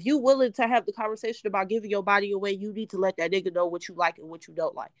 If you willing to have the conversation about giving your body away, you need to let that nigga know what you like and what you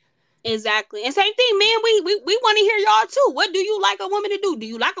don't like. Exactly. And same thing, man, we want to hear y'all too. What do you like a woman to do? Do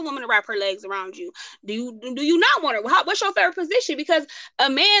you like a woman to wrap her legs around you? Do you not want her? What's your favorite position? Because a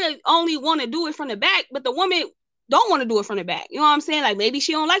man only want to do it from the back, but the woman don't want to do it from the back. You know what I'm saying? Like, maybe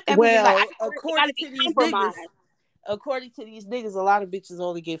she don't like that. Well, like, according to these niggas, a lot of bitches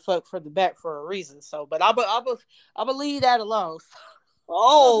only get fucked from the back for a reason. So, but I'm gonna leave that alone.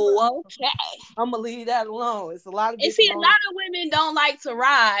 Oh, okay. I'm gonna leave that alone. It's a lot of. And see, a lot of women don't like to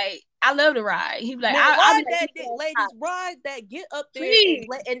ride. I love to ride. He be like, ride that dick, ladies. Ride that. Get up there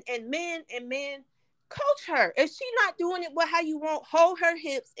and men coach her. If she not doing it, how you want, hold her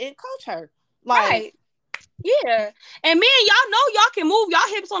hips and coach her. Like, right. Yeah. And men, y'all know y'all can move y'all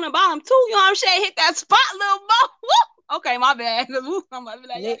hips on the bottom too. You know what I'm saying? Hit that spot, little ball. Okay, my bad. I'm like,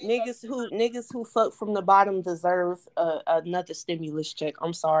 niggas who fuck from the bottom deserve another stimulus check.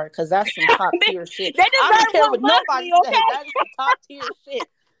 I'm sorry, because that's some top tier shit. They deserve, I don't care what nobody says. That is some top tier shit.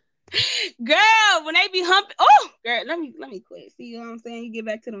 Girl, when they be humping, oh, girl, let me quit. See, you know what I'm saying? You get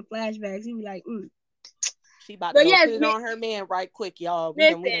back to them flashbacks, you be like, She about to put it on her man right quick, y'all. We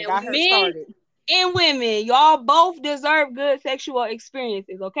done got her started. And women, y'all both deserve good sexual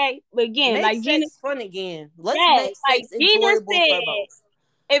experiences, okay? But again, make like sex Gina, fun again. Let's make sex enjoyable for both.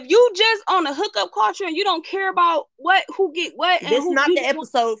 If you just on a hookup culture and you don't care about who get what, this not the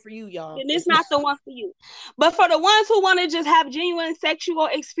episode for you, y'all. Then this not the one for you. But for the ones who want to just have genuine sexual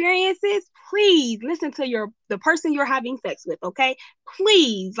experiences, please listen to the person you're having sex with, okay?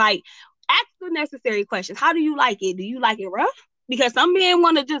 Please, like, ask the necessary questions. How do you like it? Do you like it rough? Because some men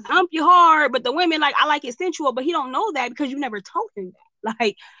want to just hump you hard, but the women like, I like it sensual, but he don't know that because you never told him that.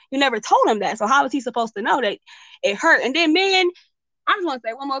 Like, you never told him that. So how is he supposed to know that it hurt? And then men, I just want to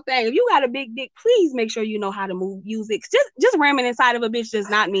say one more thing. If you got a big dick, please make sure you know how to use it. Just ramming inside of a bitch does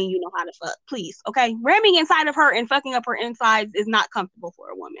not mean you know how to fuck. Please, okay? Ramming inside of her and fucking up her insides is not comfortable for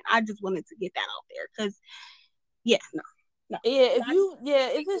a woman. I just wanted to get that out there because, yeah, no. Yeah,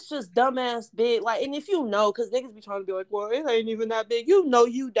 if it's just dumbass big, like, and if you know, because niggas be trying to be like, well, it ain't even that big. You know,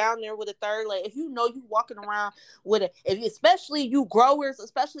 you down there with a third leg. If you know you walking around with especially you growers,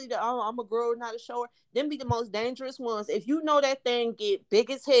 especially I'm a grower, not a shower, them be the most dangerous ones. If you know that thing get big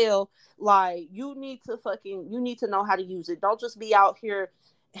as hell, like, you need to know how to use it. Don't just be out here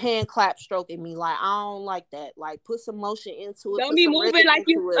hand clap stroking me. Like, I don't like that. Like, put some motion into it. Don't be moving like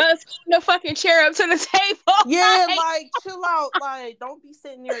you the fucking chair up to the table. Yeah, like chill out. Like, don't be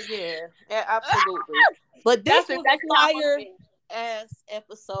sitting there. Yeah, absolutely. But this was a fire ass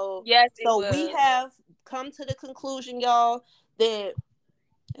episode. Yes, so we have come to the conclusion, y'all, that,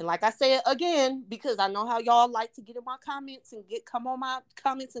 and like I said again, because I know how y'all like to get in my comments and come on my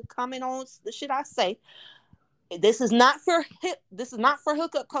comments and comment on the shit I say. This is not for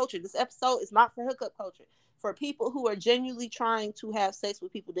hookup culture. This episode is not for hookup culture. For people who are genuinely trying to have sex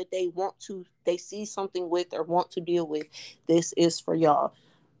with people that they see something with or want to deal with, this is for y'all.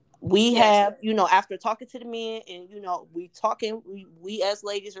 We have, after talking to the men and, we as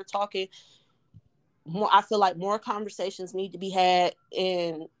ladies are talking more. I feel like more conversations need to be had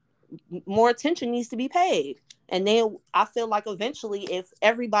and more attention needs to be paid. And then I feel like eventually, if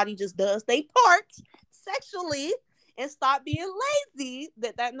everybody just does their part sexually and stop being lazy,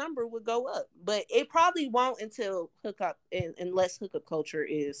 that number would go up. But it probably won't until hookup, unless hookup culture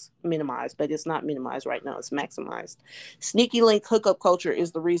is minimized. But it's not minimized right now. It's maximized. Sneaky link hookup culture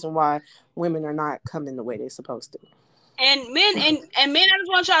is the reason why women are not coming the way they're supposed to. And men, I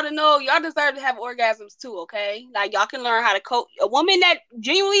just want y'all to know, y'all deserve to have orgasms too, okay? Like, y'all can learn how to coach. A woman that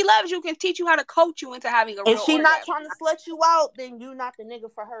genuinely loves you can teach you how to coach you into having a real orgasm. If she's not trying to slut you out, then you're not the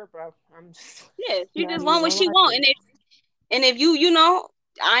nigga for her, bro. She just want what she want. And if you know,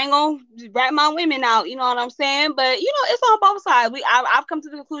 I ain't gonna rat my women out, you know what I'm saying? But, it's on both sides. I've come to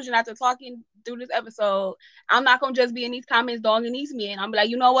the conclusion after talking through this episode, I'm not gonna just be in these comments dogging these men. I'm like,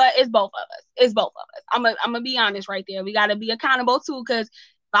 you know what? It's both of us. I'm gonna be honest right there. We gotta be accountable too, because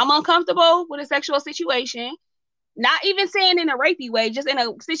if I'm uncomfortable with a sexual situation, not even saying in a rapey way, just in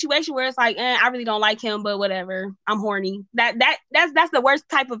a situation where it's like, I really don't like him, but whatever, I'm horny. That's the worst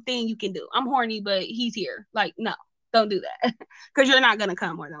type of thing you can do. I'm horny, but he's here. Like, no, don't do that, because you're not gonna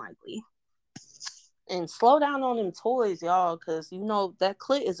come more than likely. And slow down on them toys, y'all, because that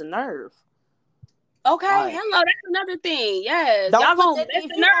clit is a nerve. Okay, hello, that's another thing. Yes, y'all gonna if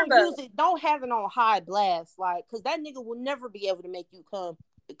you don't use it, don't have it on high blast, like, because that nigga will never be able to make you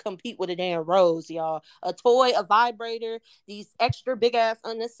compete with a damn rose, y'all. A toy, a vibrator, these extra big ass,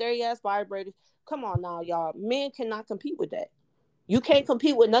 unnecessary ass vibrators. Come on now, y'all. Men cannot compete with that. You can't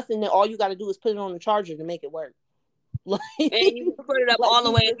compete with nothing that all you got to do is put it on the charger to make it work. And you can put it up all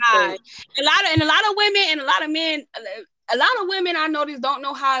the way high. A lot of women and a lot of men. A lot of women I noticed don't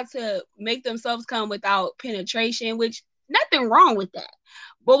know how to make themselves come without penetration, which nothing wrong with that.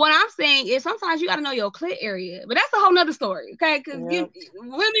 But what I'm saying is sometimes you got to know your clit area. But that's a whole nother story, okay? Because women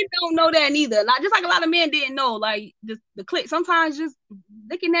don't know that neither. Like, just like a lot of men didn't know, like, the clit. Sometimes just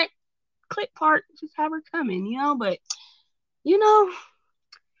licking that clit part, just have her coming, But,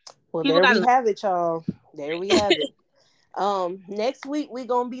 well, there we have it, y'all. There we have it. Next week we're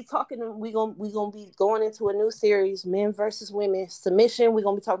gonna be talking. We're gonna be going into a new series, men versus women, submission. We're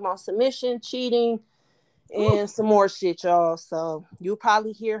gonna be talking about submission, cheating, and some more shit, y'all. So you'll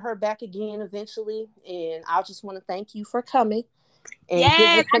probably hear her back again eventually. And I just want to thank you for coming and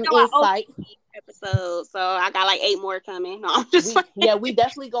giving some insight. Episode, so I got like 8 more coming. No, I'm just we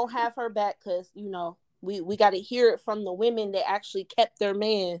definitely gonna have her back because we got to hear it from the women that actually kept their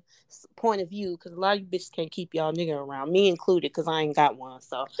man's point of view, because a lot of you bitches can't keep y'all nigga around, me included, because I ain't got one.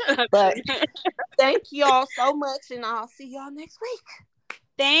 So, but thank y'all so much, and I'll see y'all next week.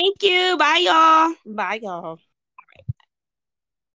 Thank you. Bye, y'all. Bye, y'all.